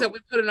things that we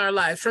put in our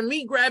lives. From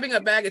me grabbing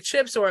a bag of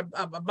chips or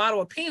a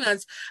bottle of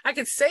peanuts, I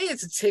could say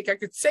it's a tick. I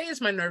could say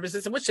it's my nervous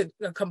system, which is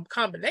a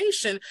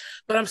combination,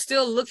 but I'm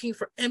still looking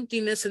for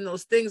emptiness in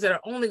those things that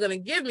are only going to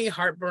give me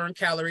heartburn,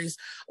 calories,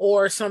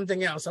 or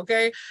something else.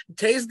 Okay. It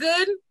tastes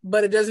good,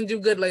 but it doesn't do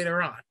good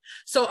later on.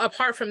 So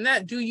apart from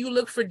that, do you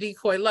look for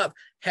decoy love?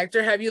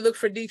 Hector, have you looked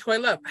for decoy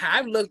love?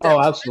 I've looked at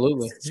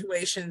absolutely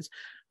situations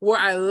where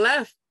I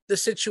left the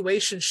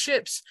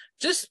situationships,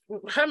 just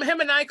him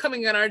and I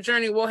coming on our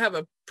journey. We'll have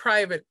a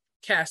private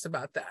cast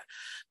about that.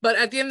 But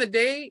at the end of the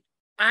day,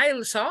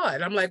 I saw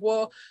it. I'm like,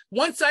 well,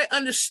 once I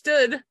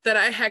understood that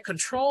I had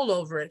control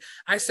over it,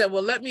 I said,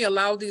 well, let me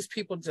allow these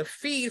people to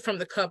feed from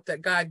the cup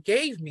that God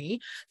gave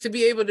me to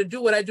be able to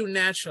do what I do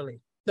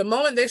naturally. The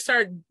moment they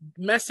start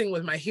messing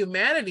with my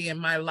humanity and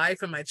my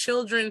life and my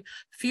children,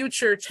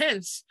 future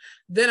tense,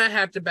 then I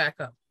have to back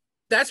up.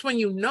 That's when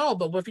you know.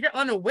 But if you're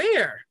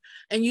unaware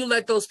and you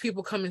let those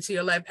people come into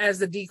your life as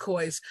the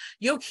decoys,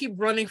 you'll keep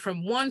running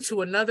from one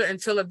to another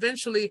until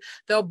eventually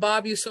they'll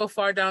bob you so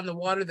far down the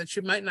water that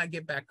you might not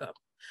get back up.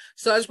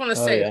 So I just want to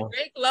say,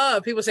 fake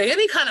love. People say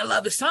any kind of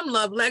love is some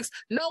love, Lex.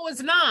 No,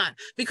 it's not.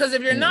 Because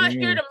if you're not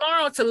here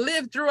tomorrow to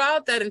live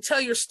throughout that and tell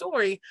your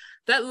story,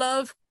 that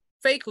love,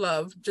 fake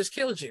love, just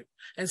killed you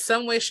in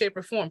some way, shape,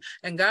 or form.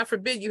 And God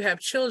forbid you have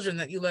children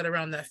that you let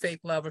around that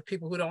fake love or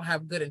people who don't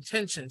have good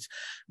intentions.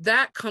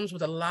 That comes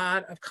with a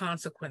lot of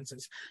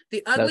consequences.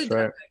 The ugly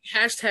duckling,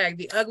 hashtag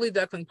the ugly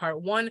duckling part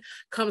 1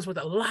 comes with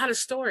a lot of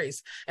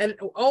stories. And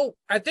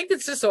I think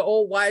it's just an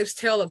old wives'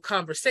 tale of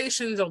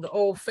conversations or the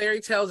old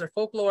fairy tales or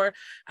folklore.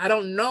 I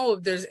don't know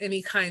if there's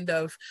any kind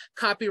of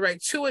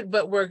copyright to it,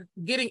 but we're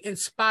getting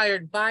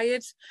inspired by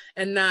it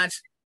and not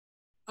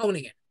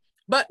owning it.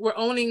 But we're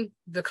owning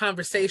the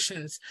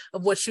conversations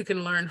of what you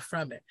can learn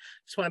from it.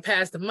 Just want to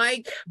pass the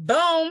mic.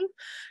 Boom.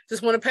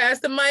 Just want to pass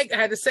the mic. I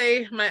had to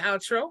say my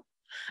outro.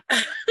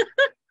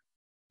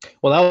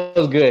 Well, that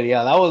was good.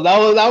 Yeah, that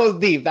was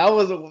deep. I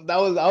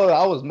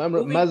was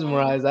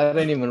mesmerized. I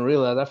didn't even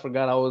realize. I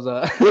forgot I was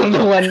the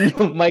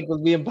one the mic was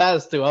being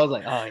passed to. I was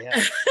like, oh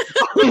yeah.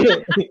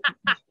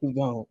 Keep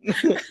going.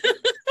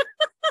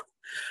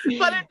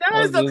 But it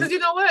does though, because you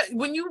know what?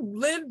 When you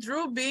live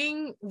through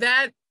being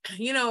that,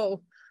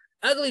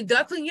 ugly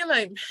duckling, you're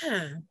like,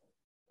 man,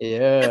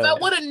 yeah. If I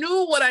would have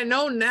knew what I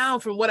know now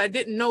from what I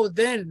didn't know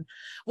then,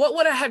 what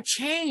would I have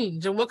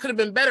changed and what could have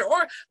been better?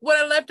 Or would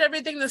I left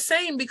everything the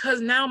same because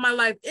now my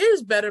life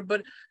is better,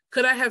 but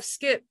could I have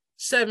skipped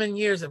 7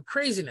 years of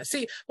craziness?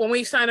 See, when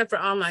we sign up for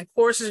online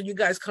courses, you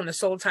guys come to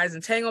Soul Ties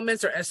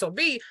Entanglements or SOB,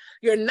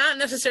 you're not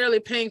necessarily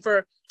paying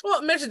for,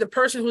 well, mention the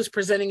person who's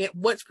presenting it,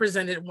 what's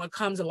presented, and what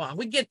comes along.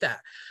 We get that.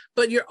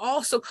 But you're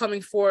also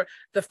coming for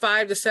the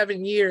 5 to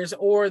 7 years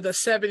or the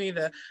 70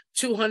 to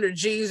 200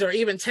 G's or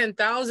even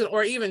 10,000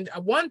 or even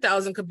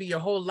 1,000 could be your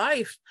whole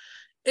life.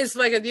 It's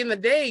like at the end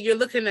of the day, you're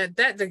looking at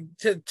that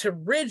to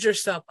rid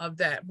yourself of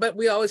that. But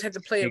we always have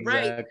to play it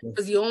right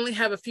because you only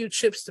have a few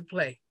chips to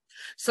play.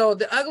 So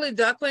the ugly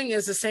duckling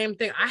is the same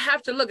thing. I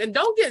have to look, and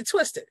don't get it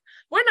twisted.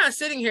 We're not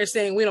sitting here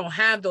saying we don't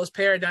have those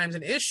paradigms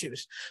and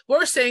issues.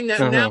 We're saying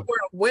that now we're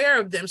aware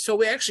of them. So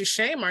we actually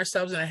shame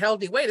ourselves in a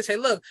healthy way to say,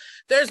 look,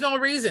 there's no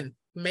reason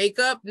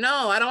Makeup,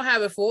 no, I don't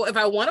have it full. If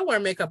I want to wear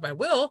makeup, I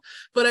will.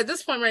 But at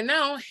this point right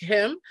now,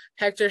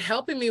 Hector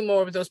helping me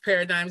more with those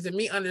paradigms and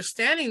me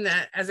understanding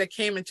that as I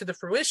came into the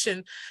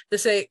fruition to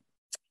say,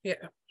 yeah,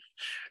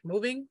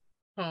 moving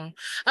home.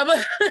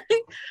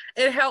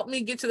 It helped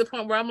me get to the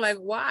point where I'm like,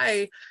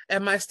 why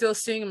am I still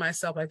seeing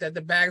myself like that?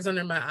 The bags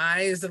under my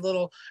eyes, the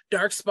little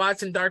dark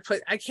spots and dark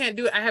places. I can't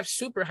do it. I have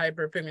super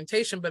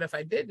hyperpigmentation, but if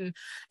I didn't,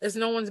 it's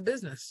no one's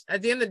business.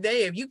 At the end of the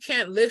day, if you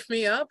can't lift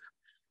me up,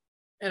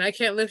 and I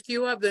can't lift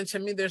you up, then to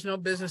me, there's no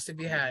business to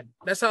be had.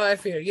 That's how I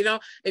feel. You know,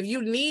 if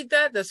you need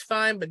that, that's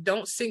fine, but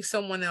don't sink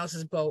someone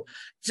else's boat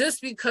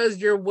just because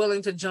you're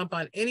willing to jump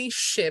on any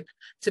ship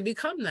to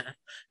become that.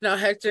 Now,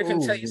 Hector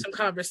can tell you some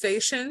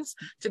conversations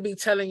to be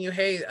telling you,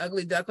 hey,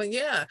 ugly duckling,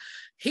 yeah,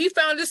 he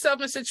found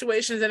himself in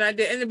situations, and I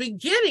did. In the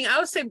beginning, I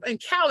would say in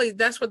Cali,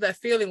 that's what that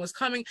feeling was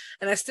coming,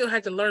 and I still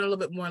had to learn a little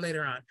bit more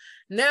later on.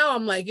 Now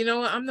I'm like, you know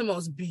what? I'm the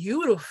most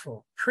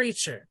beautiful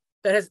creature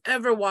that has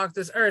ever walked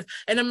this earth.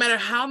 And no matter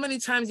how many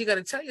times you got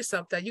to tell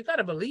yourself that, you got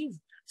to believe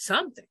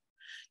something.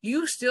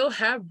 You still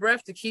have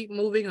breath to keep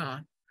moving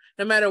on,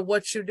 no matter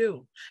what you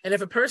do. And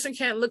if a person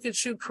can't look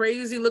at you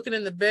crazy looking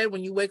in the bed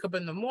when you wake up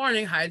in the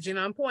morning, hygiene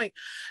on point.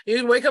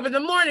 You wake up in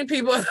the morning,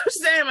 people, I'm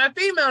saying my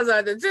females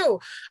out there too,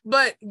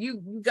 but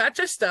you got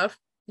your stuff.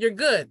 You're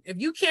good. If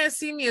you can't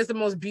see me as the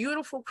most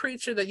beautiful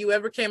creature that you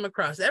ever came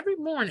across every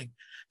morning,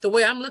 the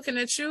way I'm looking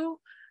at you,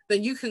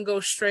 then you can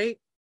go straight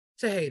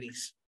to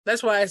Hades.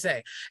 That's why I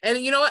say. And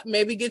you know what?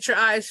 Maybe get your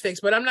eyes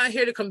fixed, but I'm not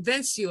here to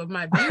convince you of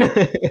my beauty.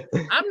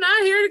 I'm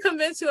not here to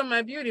convince you of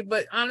my beauty,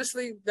 but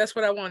honestly, that's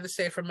what I wanted to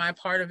say for my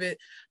part of it.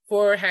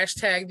 For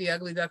hashtag the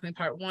ugly duckling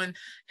part 1.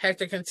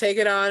 Hector can take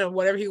it on or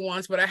whatever he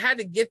wants, but I had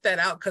to get that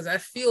out because I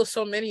feel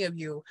so many of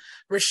you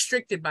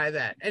restricted by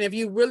that. And if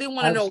you really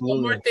want to know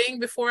one more thing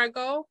before I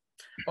go,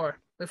 or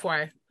before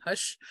I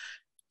hush,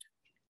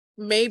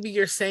 maybe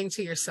you're saying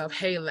to yourself,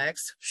 hey,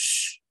 Lex,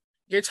 shh.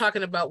 You're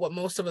talking about what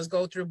most of us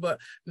go through, but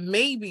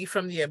maybe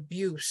from the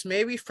abuse,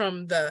 maybe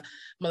from the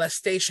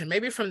molestation,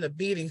 maybe from the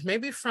beatings,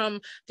 maybe from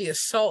the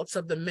assaults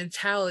of the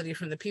mentality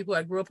from the people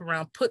I grew up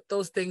around, put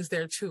those things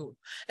there too.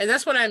 And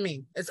that's what I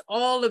mean. It's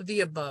all of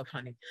the above,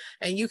 honey.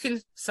 And you can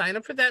sign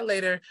up for that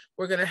later.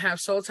 We're going to have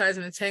soul ties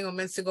and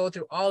entanglements to go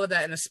through all of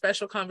that in a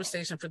special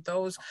conversation for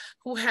those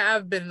who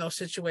have been in those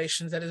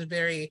situations that is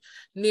very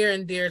near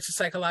and dear to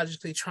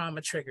psychologically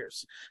trauma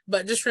triggers.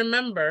 But just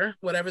remember,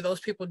 whatever those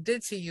people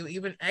did to you,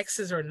 even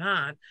exes or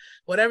not,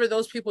 whatever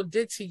those people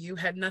did to you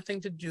had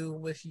nothing to do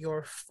with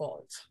your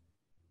fault.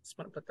 Just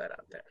want to put that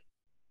out there.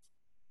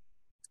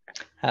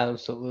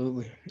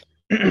 Absolutely.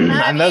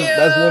 And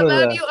that's one of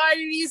love you,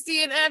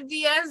 RDC and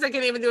FDS. I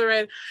can't even do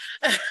it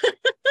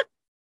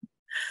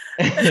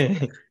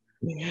right.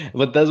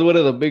 But that's one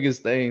of the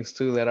biggest things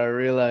too that I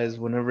realized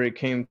whenever it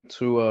came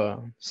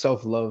to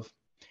self-love.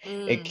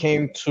 It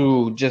came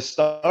to just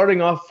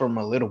starting off from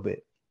a little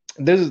bit.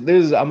 This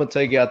I'm gonna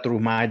take you out through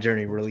my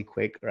journey really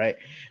quick, right?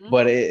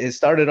 But it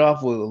started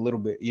off with a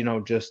little bit, you know,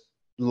 just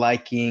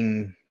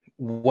liking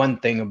one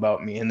thing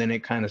about me, and then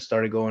it kind of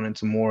started going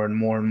into more and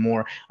more and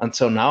more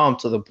until now I'm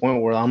to the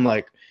point where I'm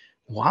like,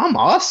 well, I'm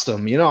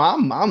awesome, you know,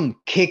 I'm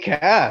kick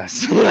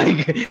ass.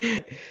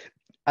 Like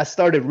I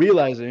started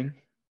realizing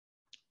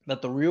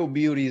that the real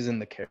beauty is in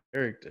the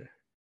character.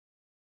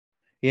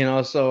 You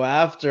know, so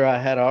after I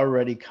had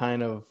already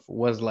kind of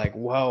was like,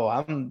 whoa,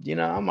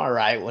 I'm all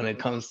right when it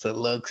comes to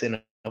looks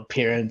and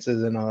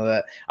appearances and all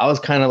that. I was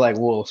kind of like,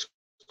 well,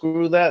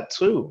 screw that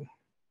too.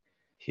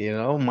 You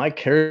know, my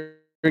character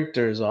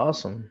is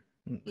awesome.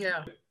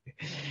 Yeah.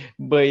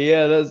 But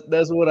yeah,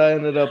 that's what I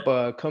ended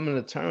up coming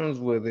to terms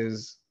with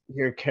is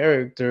your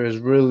character is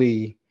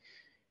really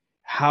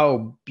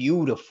how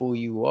beautiful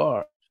you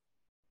are.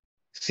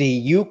 See,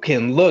 you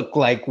can look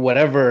like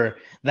whatever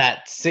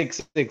that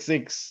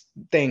 666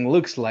 thing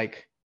looks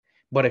like,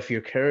 but if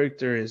your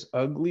character is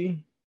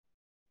ugly,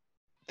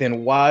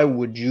 then why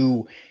would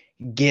you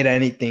get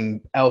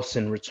anything else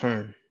in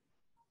return?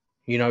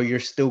 You know, you're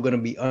still going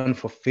to be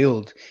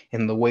unfulfilled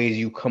in the ways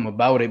you come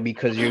about it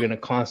because you're going to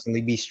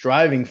constantly be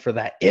striving for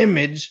that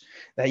image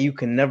that you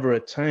can never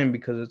attain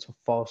because it's a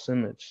false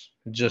image.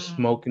 Just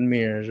smoke and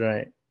mirrors,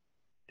 right?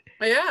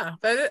 Yeah,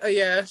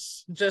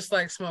 yes, just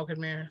like smoke and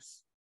mirrors.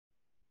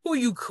 Who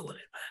you calling,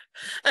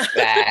 man?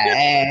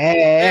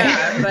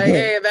 Yeah, like,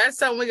 hey, that's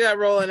something we got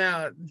rolling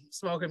out.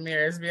 Smoke and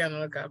mirrors. Be on the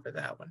lookout for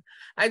that one.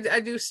 I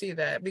do see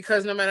that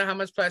because no matter how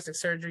much plastic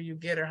surgery you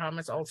get or how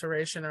much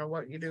alteration or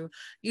what you do,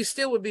 you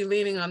still would be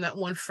leaning on that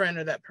one friend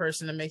or that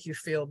person to make you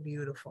feel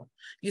beautiful.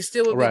 You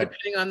still would be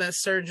depending on that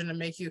surgeon to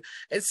make you.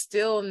 It's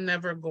still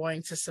never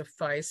going to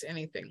suffice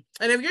anything.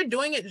 And if you're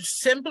doing it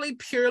simply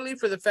purely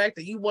for the fact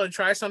that you want to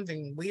try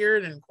something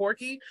weird and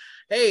quirky,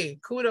 hey,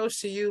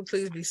 kudos to you.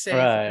 Please be safe.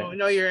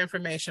 Know your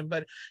information.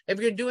 But if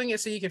you're doing it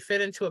so you can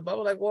fit into a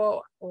bubble, like,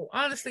 well,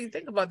 honestly,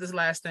 think about this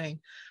last thing.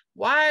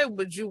 Why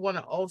would you want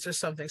to alter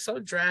something so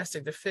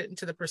drastic to fit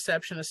into the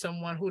perception of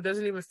someone who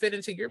doesn't even fit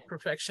into your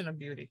perfection of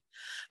beauty?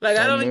 Like,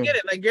 I don't get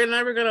it. Like, you're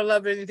never going to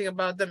love anything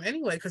about them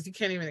anyway because you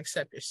can't even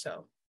accept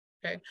yourself.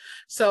 Okay,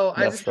 so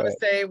I just That's want right.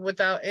 to say,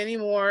 without any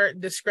more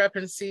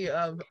discrepancy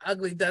of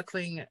ugly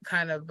duckling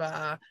kind of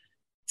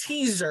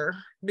teaser,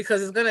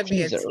 because it's going to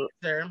be a Teaser.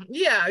 teaser.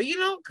 Yeah,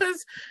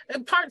 because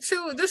in part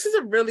 2, this is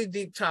a really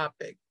deep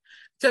topic.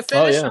 To Oh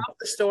finish yeah. off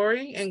the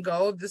story and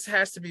go, this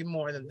has to be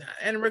more than that.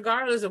 And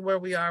regardless of where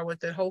we are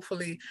with it,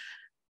 hopefully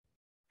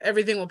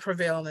everything will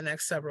prevail in the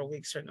next several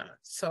weeks or not.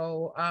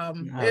 So it'll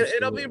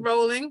be Absolutely.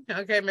 rolling.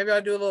 Okay, maybe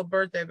I'll do a little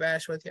birthday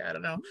bash with you. I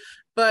don't know.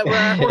 But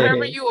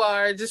wherever you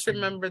are, just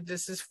remember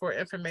this is for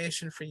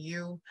information for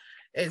you.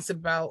 It's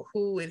about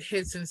who it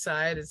hits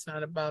inside. It's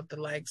not about the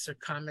likes or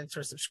comments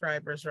or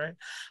subscribers, right?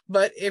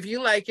 But if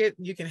you like it,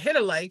 you can hit a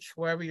like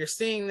wherever you're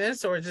seeing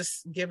this, or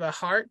just give a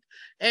heart.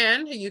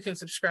 And you can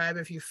subscribe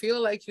if you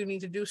feel like you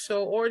need to do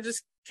so, or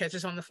just catch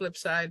us on the flip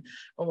side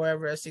or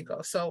wherever else you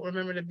go. So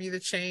remember to be the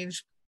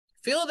change.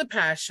 Feel the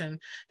passion,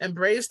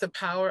 embrace the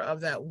power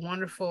of that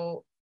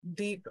wonderful,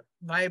 deep,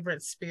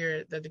 vibrant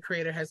spirit that the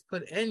creator has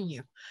put in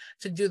you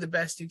to do the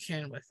best you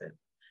can with it.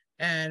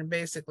 And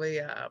basically,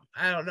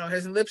 I don't know,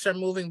 his lips are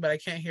moving, but I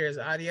can't hear his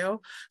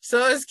audio.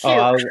 So it's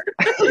Oh,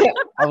 cute.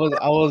 I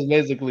was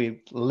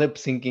basically lip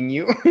syncing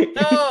you.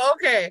 Oh,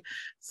 okay.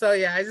 So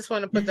yeah, I just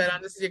want to put that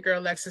on. This is your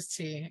girl Lexus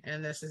T,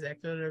 and this is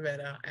Echo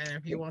Rivera. And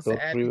if he wants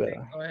to add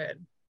anything, go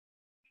ahead.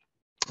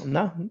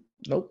 No,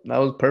 nope. That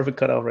was perfect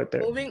cutoff right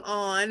there. Moving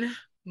on.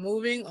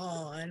 Moving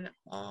on.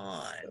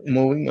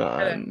 Moving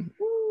on.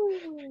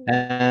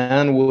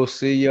 And we'll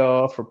see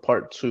y'all for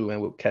part 2,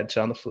 and we'll catch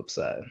you on the flip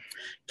side.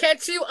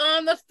 Catch you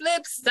on the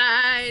flip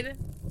side.